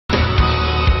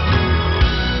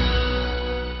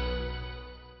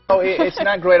Oh, it's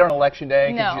not great on election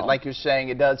day because, No. like you're saying,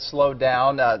 it does slow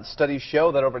down. Studies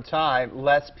show that over time,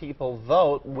 less people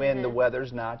vote when the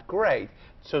weather's not great.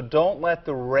 So don't let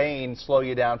the rain slow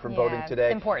you down from voting today.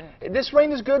 It's important. This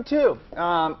rain is good, too.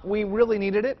 We really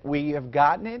needed it. We have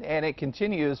gotten it, and it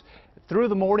continues through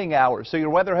the morning hours. So your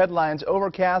weather headlines: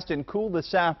 overcast and cool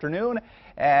this afternoon,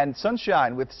 and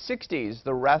sunshine with 60s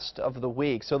the rest of the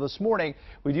week. So this morning,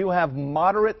 we do have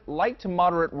light to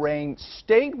moderate rain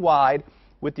statewide,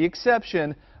 with the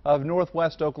exception of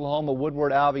northwest Oklahoma,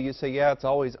 Woodward, Alva. You say, yeah, it's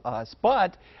always us.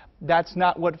 But that's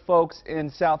not what folks in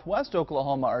southwest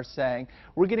Oklahoma are saying.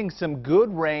 We're getting some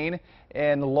good rain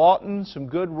in Lawton, some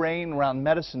good rain around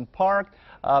Medicine Park,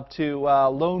 up to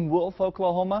Lone Wolf,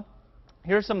 Oklahoma.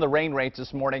 Here's some of the rain rates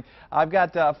this morning. I've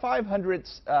got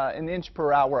 500ths an inch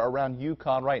per hour around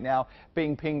Yukon right now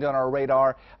being pinged on our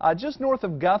radar. Just north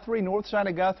of Guthrie, north side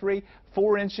of Guthrie,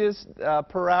 4 inches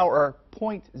per hour, or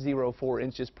 0.04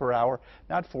 inches per hour,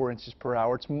 not 4 inches per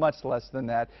hour. It's much less than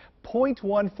that.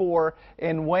 0.14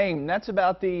 in Wayne. That's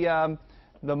about the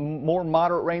more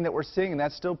moderate rain that we're seeing, and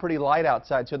that's still pretty light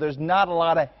outside. So there's not a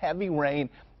lot of heavy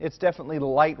rain. It's definitely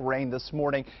light rain this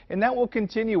morning, and that will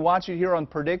continue. Watch it here on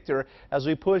Predictor as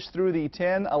we push through the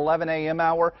 10, 11 a.m.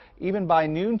 hour. Even by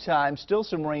noontime, still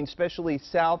some rain, especially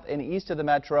south and east of the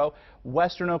metro.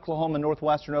 Western Oklahoma,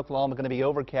 northwestern Oklahoma going to be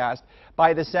overcast.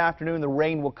 By this afternoon, the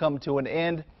rain will come to an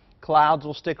end. Clouds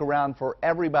will stick around for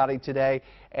everybody today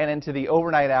and into the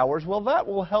overnight hours. Well, that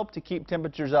will help to keep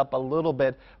temperatures up a little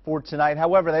bit for tonight.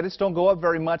 However, they just don't go up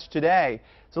very much today.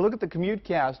 So look at the commute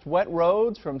cast. Wet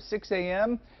roads from 6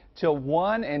 a.m. till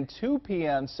 1 and 2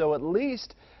 p.m. So at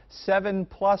least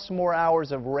 7+ more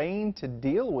hours of rain to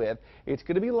deal with. It's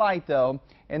going to be light, though.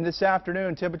 And this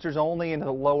afternoon, temperatures only into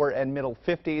the lower and middle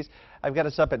 50s. I've got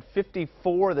us up at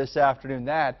 54 this afternoon.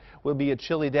 That will be a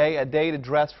chilly day, a day to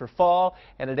dress for fall,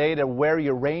 and a day to wear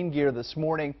your rain gear this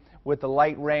morning with the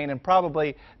light rain, and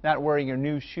probably not wearing your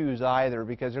new shoes either,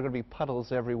 because there are going to be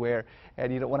puddles everywhere,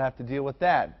 and you don't want to have to deal with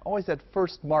that. Always that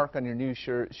first mark on your new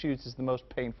shoes is the most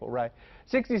painful, right?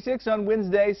 66 on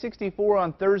Wednesday, 64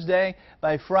 on Thursday.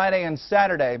 By Friday and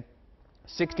Saturday,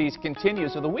 60s continue.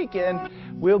 So the weekend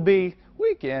will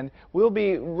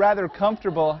be rather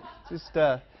comfortable, just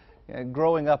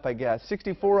growing up, I guess.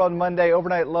 64 on Monday,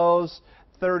 overnight lows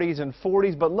 30s and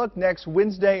 40s. But look, next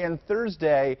Wednesday and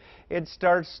Thursday, it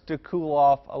starts to cool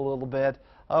off a little bit.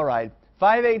 All right,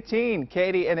 5:18,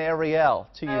 Katie and Ariel,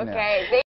 to you now.